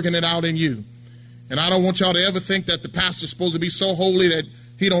hope he's working it out in you. And I don't want y'all to ever think that the pastor's supposed to be so holy that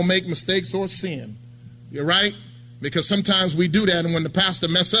he don't make mistakes or sin. You're right? Because sometimes we do that, and when the pastor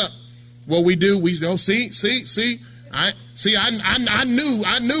mess up, what we do, we go, I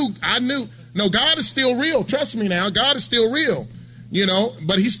knew. No, God is still real. Trust me now. God is still real,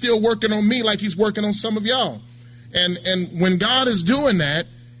 but he's still working on me like he's working on some of y'all. And when God is doing that,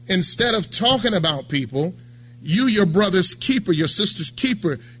 instead of talking about people, you, your brother's keeper, your sister's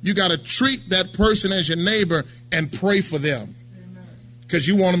keeper, you got to treat that person as your neighbor and pray for them, because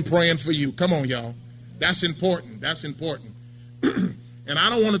you want them praying for you. Come on, y'all. That's important. That's important. And I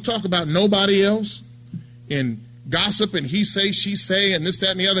don't want to talk about nobody else in gossip and he say, she say, and this,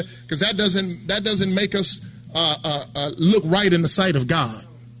 that, and the other, because that doesn't make us look right in the sight of God.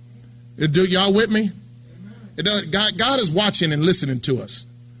 Do y'all with me? God is watching and listening to us.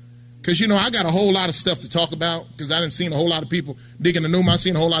 Because, I got a whole lot of stuff to talk about, because I didn't see a whole lot of people digging the Pneuma. I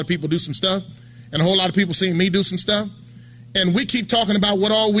seen a whole lot of people do some stuff, and a whole lot of people seen me do some stuff. And we keep talking about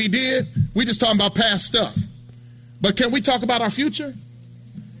what all we did. We just talking about past stuff. But can we talk about our future?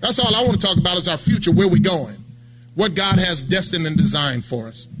 That's all I want to talk about, is our future, where we going, what God has destined and designed for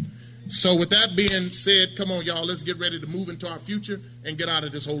us. So with that being said, come on, y'all, let's get ready to move into our future and get out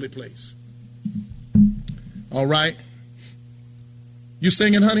of this holy place. All right. You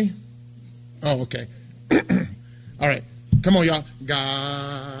singing, honey? Oh, okay. All right. Come on, y'all.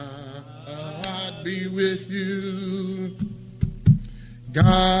 God be with you.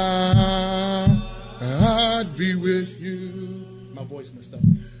 God be with you. My voice messed up.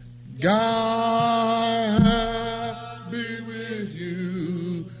 God be with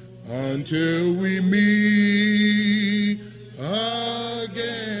you until we meet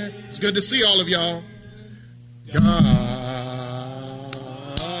again. It's good to see all of y'all. God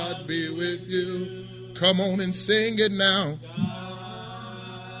be with you. Come on and sing it now.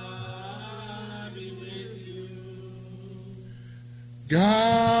 God be with you.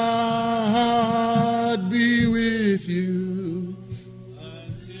 God be with you.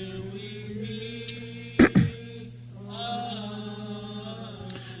 Until we meet.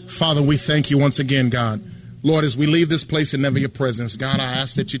 Father, we thank you once again, God. Lord, as we leave this place and never your presence, God, I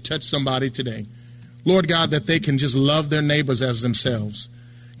ask that you touch somebody today. Lord God, that they can just love their neighbors as themselves.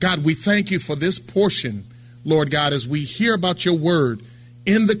 God, we thank you for this portion, Lord God, as we hear about your word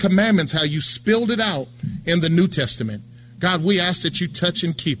in the commandments, how you spilled it out in the New Testament. God, we ask that you touch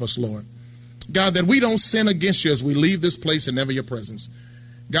and keep us, Lord. God, that we don't sin against you as we leave this place and never your presence.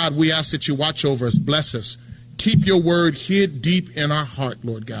 God, we ask that you watch over us, bless us, keep your word hid deep in our heart,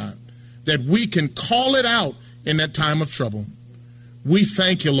 Lord God, that we can call it out in that time of trouble. We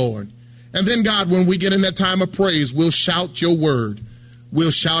thank you, Lord. And then, God, when we get in that time of praise, we'll shout your word.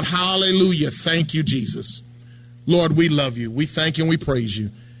 We'll shout, hallelujah, thank you, Jesus. Lord, we love you. We thank you and we praise you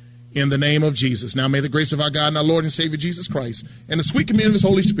in the name of Jesus. Now may the grace of our God and our Lord and Savior Jesus Christ and the sweet communion of his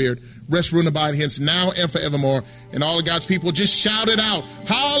Holy Spirit rest, rule, and abide hence now and forevermore. And all of God's people just shout it out.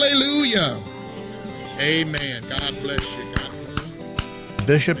 Hallelujah. Amen. God bless you. God bless you.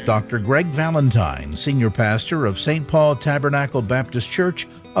 Bishop Dr. Greg Valentine, Senior Pastor of St. Paul Tabernacle Baptist Church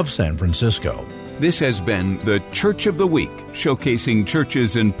of San Francisco. This has been the Church of the Week, showcasing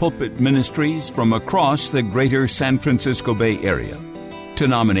churches and pulpit ministries from across the greater San Francisco Bay Area. To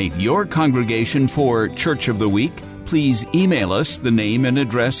nominate your congregation for Church of the Week, please email us the name and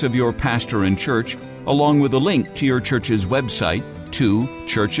address of your pastor and church, along with a link to your church's website to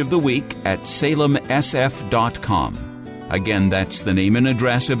churchoftheweek@salemsf.com. Again, that's the name and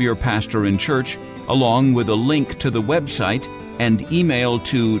address of your pastor and church, along with a link to the website, and email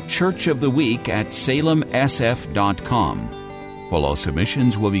to churchoftheweek@salemsf.com. While all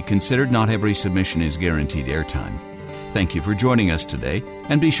submissions will be considered, not every submission is guaranteed airtime. Thank you for joining us today,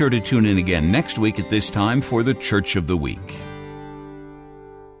 and be sure to tune in again next week at this time for the Church of the Week.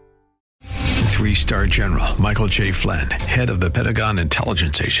 3-star General Michael J. Flynn, head of the Pentagon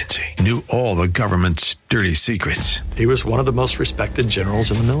Intelligence Agency, knew all the government's dirty secrets. He was one of the most respected generals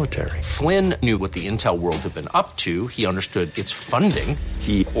in the military. Flynn knew what the intel world had been up to. He understood its funding.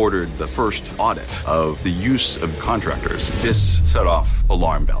 He ordered the first audit of the use of contractors. This set off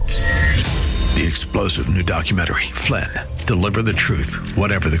alarm bells. The The explosive new documentary, Flynn, Deliver the Truth,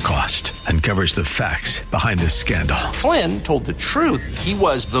 Whatever the Cost, uncovers the facts behind this scandal. Flynn told the truth. He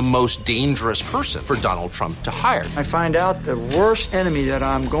was the most dangerous person for Donald Trump to hire. I find out the worst enemy that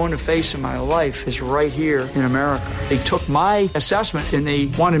I'm going to face in my life is right here in America. They took my assessment and they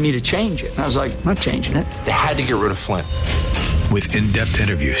wanted me to change it. And I was like, I'm not changing it. They had to get rid of Flynn. With in-depth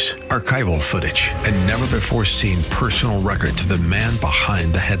interviews, archival footage, and never-before-seen personal records of the man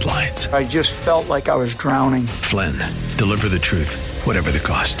behind the headlines. I just felt like I was drowning. Flynn, Deliver the Truth, Whatever the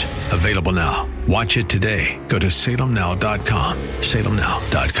Cost. Available now. Watch it today. Go to salemnow.com.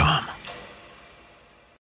 salemnow.com.